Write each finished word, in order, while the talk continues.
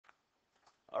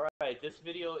Alright, this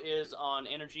video is on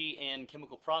energy and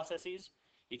chemical processes.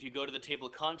 If you go to the table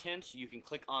of contents, you can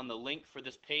click on the link for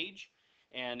this page,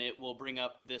 and it will bring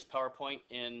up this PowerPoint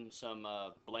in some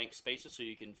blank spaces so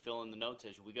you can fill in the notes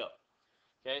as we go.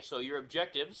 Okay, so your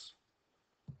objectives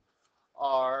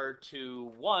are to,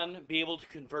 one, be able to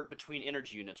convert between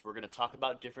energy units. We're going to talk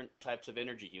about different types of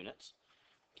energy units.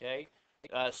 Okay.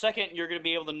 Second, you're going to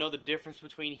be able to know the difference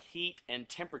between heat and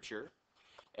temperature.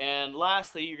 And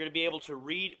lastly, you're going to be able to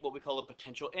read what we call a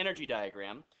potential energy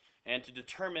diagram and to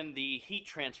determine the heat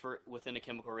transfer within a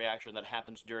chemical reaction that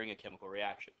happens during a chemical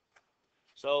reaction.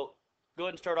 So go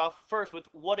ahead and start off first with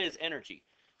what is energy.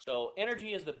 So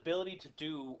energy is the ability to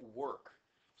do work.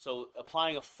 So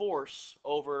applying a force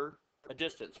over a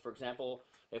distance. For example,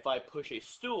 if I push a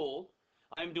stool,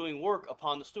 I'm doing work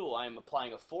upon the stool. I'm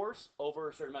applying a force over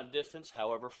a certain amount of distance,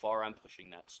 however far I'm pushing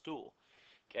that stool.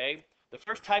 Okay? The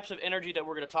first types of energy that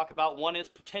we're going to talk about, one is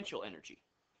potential energy.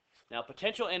 Now,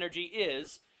 potential energy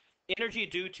is energy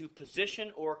due to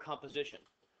position or composition.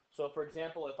 So, for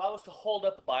example, if I was to hold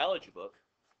up a biology book,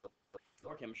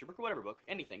 or chemistry book, or whatever book,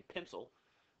 anything, pencil,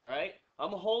 right?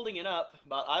 I'm holding it up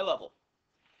about eye level.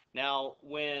 Now,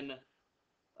 when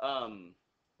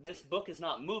this book is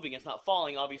not moving, it's not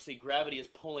falling, obviously gravity is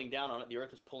pulling down on it, the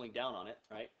earth is pulling down on it,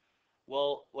 right?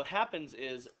 Well, what happens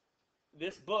is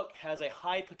this book has a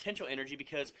high potential energy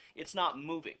because it's not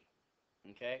moving,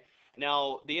 okay?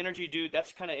 Now, the energy due,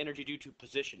 that's kind of energy due to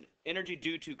position. Energy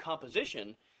due to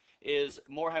composition is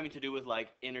more having to do with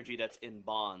like energy that's in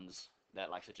bonds,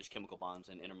 that like such as chemical bonds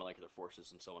and intermolecular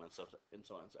forces and so on and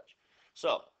so on and such.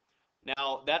 So,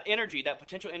 now that energy, that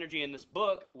potential energy in this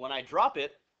book, when I drop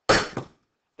it,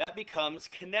 that becomes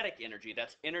kinetic energy.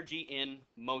 That's energy in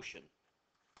motion.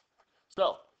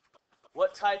 So,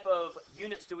 what type of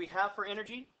units do we have for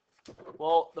energy?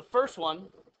 Well, the first one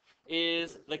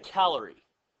is the calorie.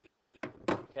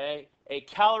 Okay, a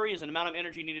calorie is an amount of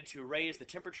energy needed to raise the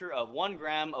temperature of 1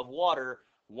 gram of water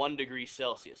 1 degree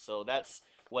Celsius. So that's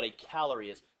what a calorie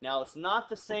is. Now, it's not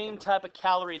the same type of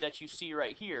calorie that you see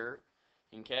right here.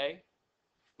 Okay,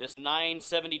 this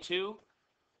 972.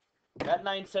 That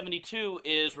 972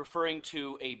 is referring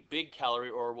to a big calorie,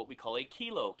 or what we call a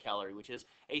kilocalorie, which is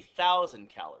 1,000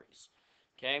 calories.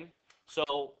 Okay,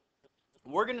 so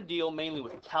we're going to deal mainly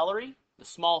with calorie, the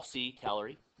small c,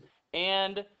 calorie,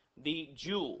 and the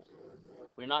joule.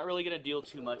 We're not really going to deal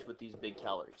too much with these big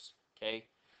calories. Okay,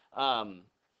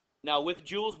 now with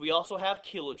joules, we also have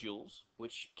kilojoules,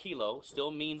 which kilo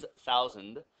still means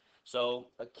 1,000.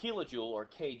 So a kilojoule, or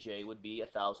kJ, would be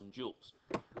 1,000 joules.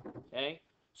 Okay.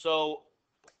 So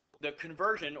the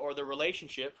conversion, or the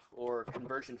relationship, or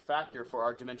conversion factor for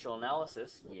our dimensional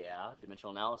analysis,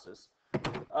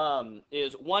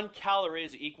 is 1 calorie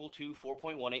is equal to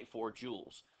 4.184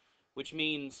 joules, which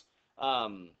means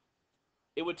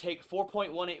it would take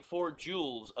 4.184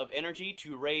 joules of energy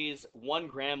to raise 1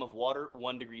 gram of water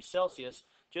 1 degree Celsius,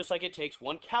 just like it takes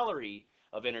 1 calorie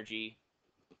of energy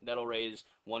that'll raise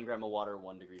 1 gram of water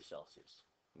 1 degree Celsius.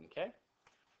 Okay?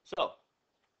 So,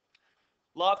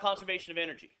 law of conservation of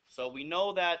energy. So we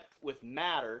know that with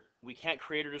matter, we can't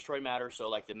create or destroy matter, so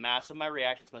like the mass of my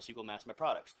reactions must equal mass of my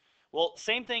products. Well,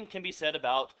 same thing can be said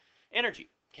about energy.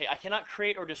 Okay, I cannot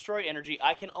create or destroy energy.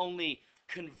 I can only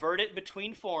convert it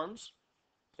between forms,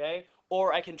 okay,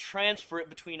 or I can transfer it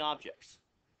between objects.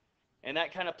 And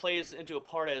that kind of plays into a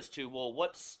part as to, well,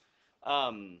 what's,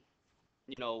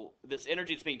 you know, this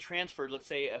energy that's being transferred. Let's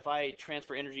say if I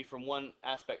transfer energy from one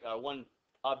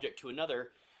object to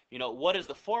another, you know, what is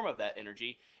the form of that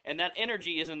energy? And that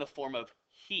energy is in the form of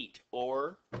heat,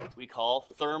 or we call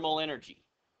thermal energy.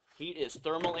 Heat is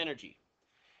thermal energy.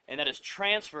 And that is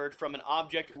transferred from an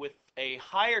object with a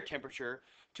higher temperature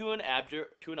to an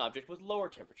object with lower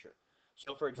temperature.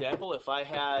 So, for example, if I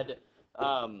had,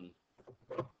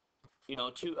 you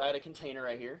know, I had a container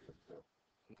right here,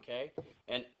 okay,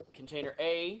 and container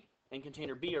A and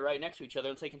container B are right next to each other,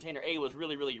 and say container A was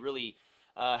really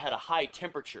had a high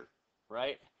temperature,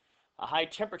 right? A high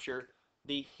temperature,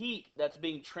 the heat that's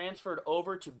being transferred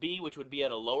over to B, which would be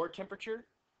at a lower temperature,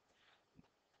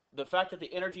 the fact that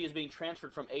the energy is being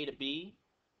transferred from A to B,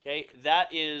 okay,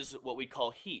 that is what we call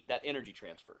heat, that energy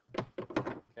transfer.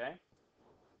 Okay?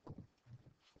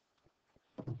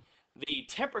 The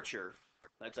temperature,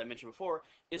 as I mentioned before,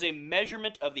 is a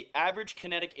measurement of the average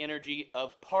kinetic energy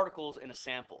of particles in a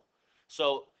sample.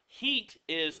 So heat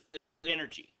is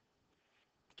energy.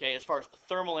 Okay, as far as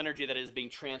thermal energy that is being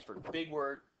transferred, big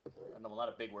word, not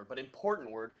a big word, but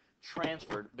important word,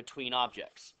 transferred between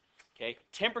objects. Okay,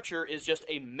 temperature is just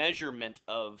a measurement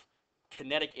of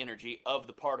kinetic energy of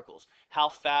the particles. How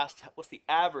fast, what's the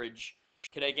average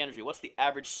kinetic energy? What's the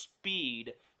average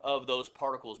speed of those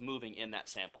particles moving in that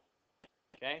sample.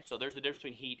 Okay, so there's the difference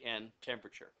between heat and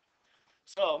temperature.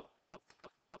 So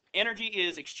energy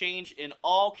is exchanged in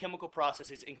all chemical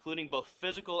processes, including both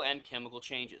physical and chemical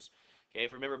changes. Okay,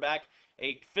 if you remember back,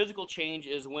 a physical change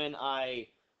is when I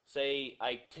say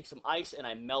I take some ice and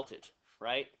I melt it,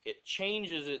 right? It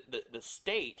changes the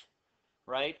state,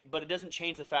 right? But it doesn't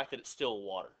change the fact that it's still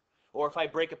water. Or if I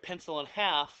break a pencil in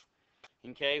half,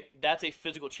 okay, that's a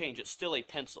physical change. It's still a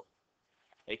pencil.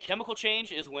 A chemical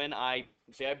change is when I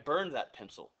say I burned that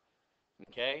pencil,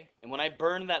 okay? And when I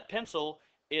burned that pencil,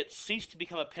 it ceased to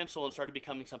become a pencil and started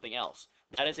becoming something else.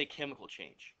 That is a chemical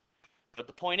change. But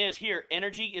the point is here,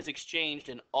 energy is exchanged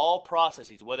in all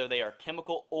processes, whether they are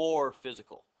chemical or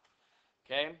physical,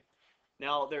 okay?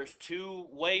 Now, there's two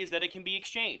ways that it can be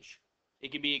exchanged.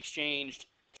 It can be exchanged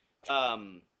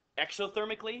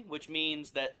exothermically, which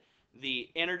means that the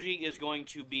energy is going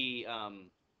to be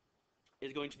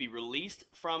released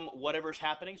from whatever's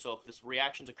happening. So if this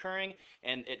reaction's occurring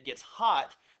and it gets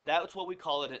hot, that's what we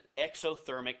call it an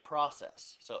exothermic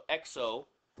process. So exo,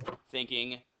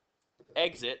 thinking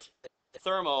exit,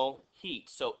 thermo, heat.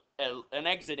 So an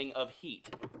exiting of heat.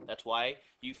 That's why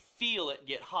you feel it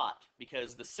get hot,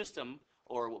 because the system,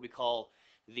 or what we call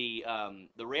the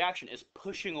reaction, is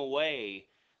pushing away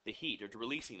the heat, or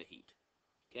releasing the heat.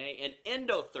 Okay, an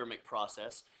endothermic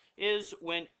process is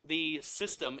when the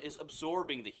system is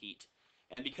absorbing the heat.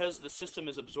 And because the system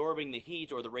is absorbing the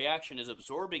heat, or the reaction is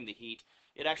absorbing the heat,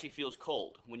 it actually feels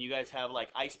cold. When you guys have like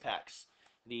ice packs,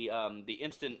 the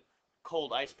instant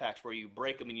cold ice packs where you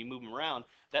break them and you move them around,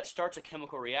 that starts a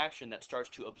chemical reaction that starts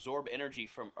to absorb energy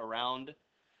from around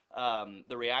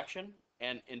the reaction,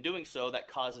 and in doing so, that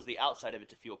causes the outside of it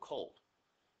to feel cold.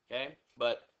 Okay,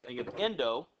 but think of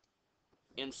endo,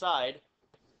 inside,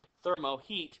 thermo,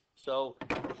 heat, so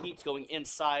the heat's going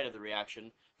inside of the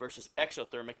reaction, versus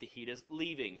exothermic, the heat is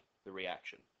leaving the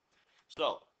reaction.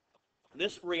 So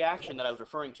this reaction that I was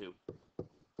referring to,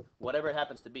 whatever it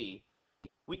happens to be,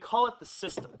 we call it the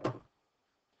system.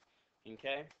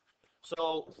 Okay,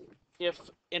 so if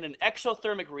in an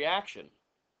exothermic reaction,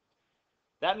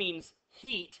 that means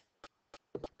heat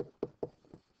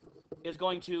is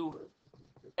going to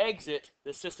exit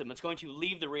the system. It's going to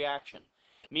leave the reaction,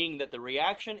 meaning that the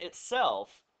reaction itself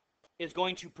is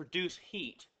going to produce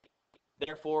heat.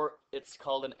 Therefore, it's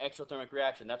called an exothermic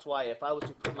reaction. That's why if I was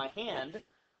to put my hand,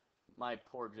 my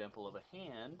poor example of a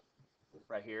hand,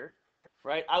 right here,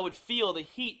 right, I would feel the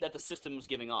heat that the system is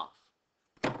giving off.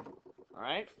 All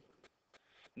right?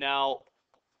 Now,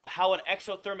 how an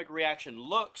exothermic reaction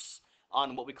looks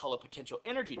on what we call a potential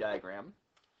energy diagram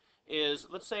is,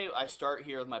 let's say I start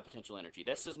here with my potential energy.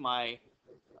 This is my,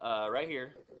 right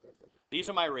here, these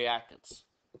are my reactants.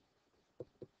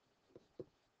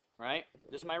 Right?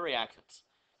 This is my reactants.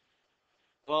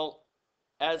 Well,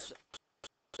 as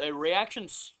a reaction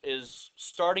is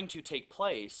starting to take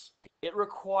place, it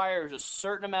requires a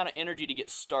certain amount of energy to get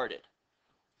started.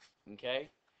 Okay?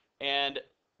 And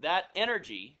that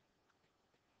energy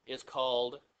is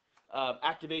called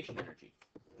activation energy.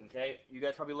 Okay? You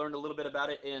guys probably learned a little bit about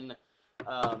it in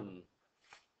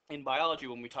biology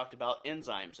when we talked about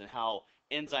enzymes and how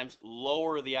enzymes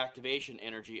lower the activation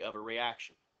energy of a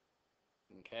reaction.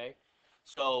 Okay,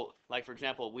 so like for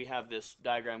example, we have this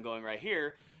diagram going right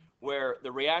here where the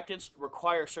reactants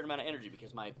require a certain amount of energy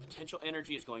because my potential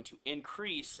energy is going to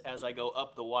increase as I go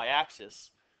up the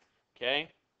y-axis. Okay,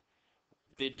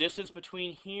 the distance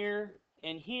between here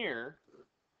and here,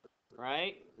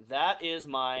 right, that is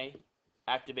my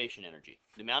activation energy,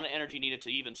 the amount of energy needed to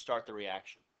even start the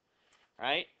reaction.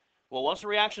 Right? Well, once the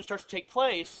reaction starts to take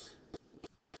place,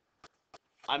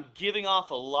 I'm giving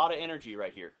off a lot of energy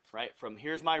right here, right? From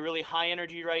here's my really high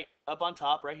energy right up on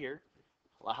top, right here,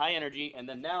 a high energy, and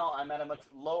then now I'm at a much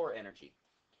lower energy.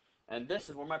 And this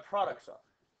is where my products are.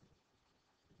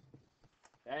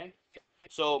 Okay?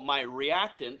 So my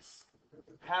reactants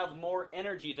have more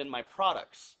energy than my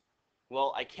products.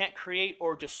 Well, I can't create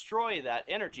or destroy that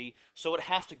energy, so it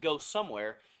has to go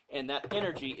somewhere, and that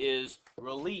energy is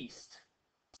released.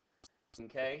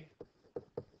 Okay?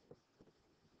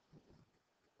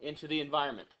 Into the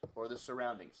environment or the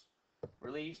surroundings.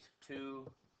 Released to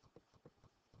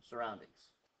surroundings.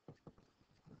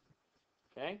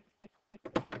 Okay?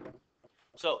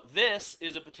 So this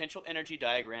is a potential energy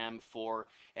diagram for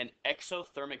an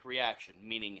exothermic reaction,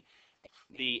 meaning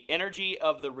the energy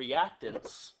of the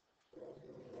reactants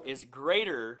is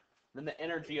greater than the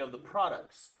energy of the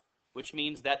products, which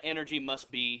means that energy must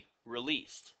be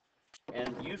released.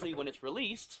 And usually when it's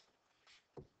released,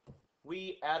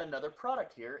 we add another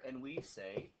product here and we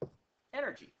say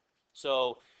energy.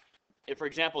 So if, for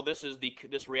example, this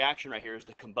reaction right here is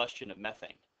the combustion of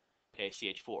methane. okay,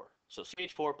 CH4. So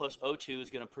CH4 plus O2 is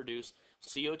going to produce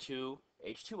CO2,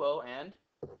 H2O, and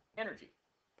energy.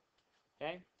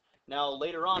 Okay? Now,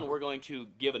 later on, we're going to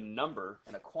give a number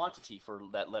and a quantity for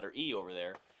that letter E over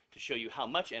there to show you how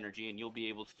much energy, and you'll be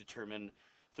able to determine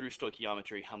through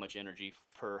stoichiometry how much energy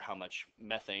per how much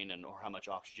methane and or how much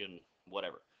oxygen,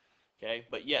 whatever. Okay?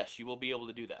 But yes, you will be able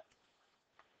to do that.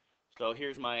 So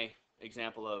here's my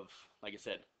example of, like I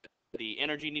said, the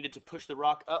energy needed to push the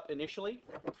rock up initially,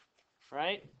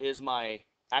 right, is my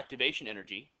activation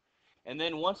energy. And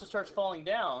then once it starts falling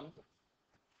down,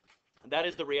 that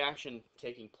is the reaction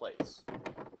taking place.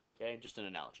 Okay, just an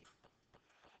analogy.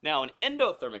 Now, an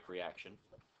endothermic reaction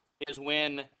is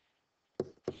when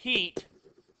heat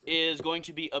is going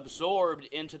to be absorbed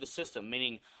into the system,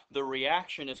 meaning the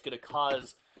reaction is going to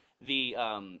cause the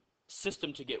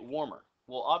system to get warmer.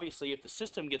 Well, obviously, if the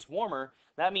system gets warmer,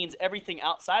 that means everything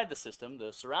outside the system,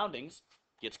 the surroundings,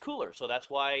 gets cooler. So that's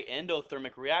why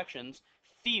endothermic reactions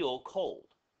feel cold.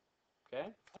 Okay?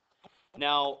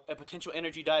 Now, a potential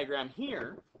energy diagram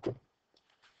here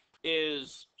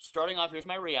is starting off, here's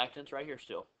my reactants right here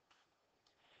still.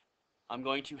 I'm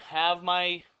going to have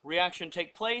my reaction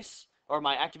take place, or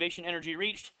my activation energy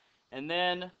reached, and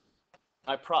then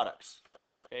my products.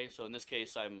 Okay, so in this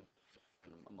case, I'm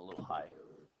a little high.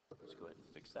 Let's go ahead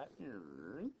and fix that.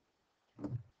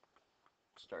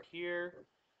 Start here,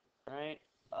 right,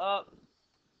 up,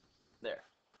 there.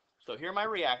 So here are my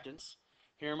reactants.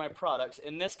 Here are my products.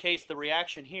 In this case, the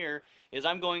reaction here is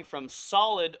I'm going from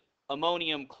solid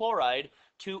ammonium chloride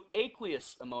to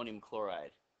aqueous ammonium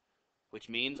chloride, which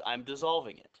means I'm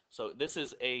dissolving it. So this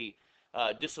is a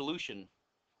dissolution,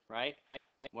 right,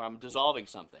 where I'm dissolving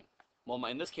something. Well,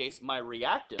 in this case, my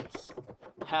reactants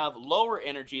have lower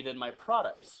energy than my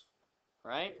products,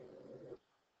 right?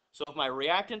 So if my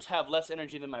reactants have less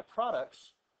energy than my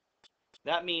products,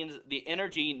 that means the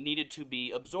energy needed to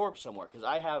be absorbed somewhere, because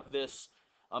I have this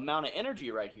amount of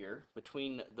energy right here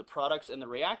between the products and the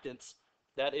reactants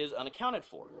that is unaccounted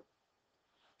for.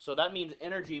 So that means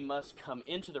energy must come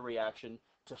into the reaction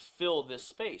to fill this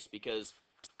space, because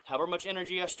however much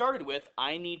energy I started with,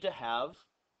 I need to have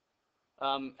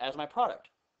as my product.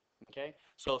 Okay,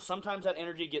 so sometimes that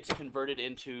energy gets converted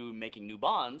into making new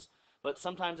bonds, but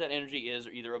sometimes that energy is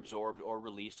either absorbed or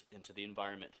released into the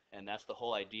environment, and that's the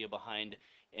whole idea behind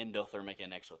endothermic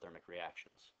and exothermic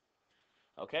reactions.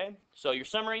 Okay, so your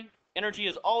summary: energy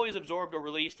is always absorbed or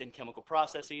released in chemical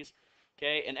processes.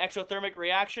 Okay, an exothermic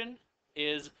reaction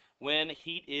is when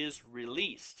heat is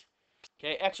released.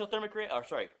 Okay, an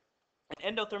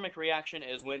endothermic reaction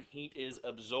is when heat is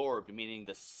absorbed, meaning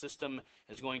the system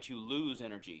is going to lose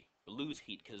energy, lose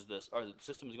heat, because the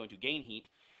system is going to gain heat,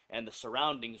 and the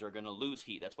surroundings are going to lose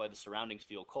heat. That's why the surroundings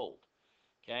feel cold.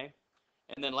 Okay?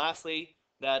 And then lastly,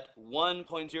 that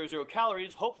 1.00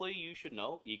 calories, hopefully you should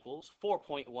know, equals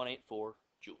 4.184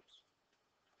 joules.